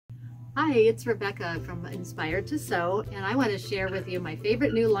Hi, it's Rebecca from Inspired to Sew, and I want to share with you my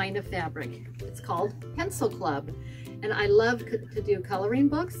favorite new line of fabric. It's called Pencil Club, and I love to do coloring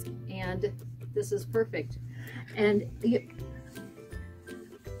books, and this is perfect. And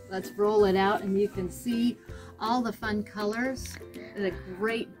let's roll it out, and you can see all the fun colors. And a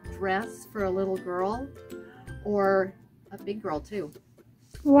great dress for a little girl, or a big girl too.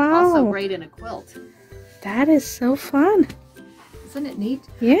 Wow. Also great in a quilt. That is so fun. Isn't it neat?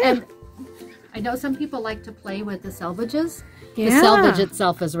 Yeah. And I know some people like to play with the selvages. Yeah. The selvage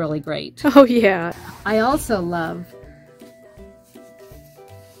itself is really great. Oh yeah. I also love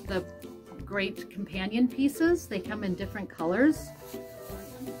the great companion pieces. They come in different colors.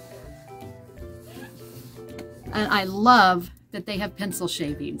 And I love that they have pencil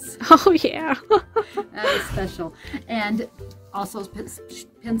shavings. Oh yeah. That is special. And also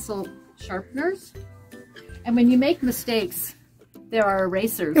pencil sharpeners. And when you make mistakes, there are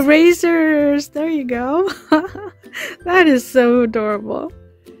erasers. Erasers. There you go. That is so adorable.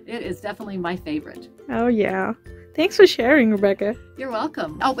 It is definitely my favorite. Oh yeah. Thanks for sharing, Rebecca. You're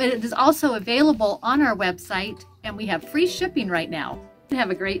welcome. Oh, and it is also available on our website, and we have free shipping right now. Have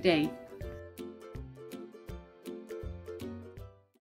a great day.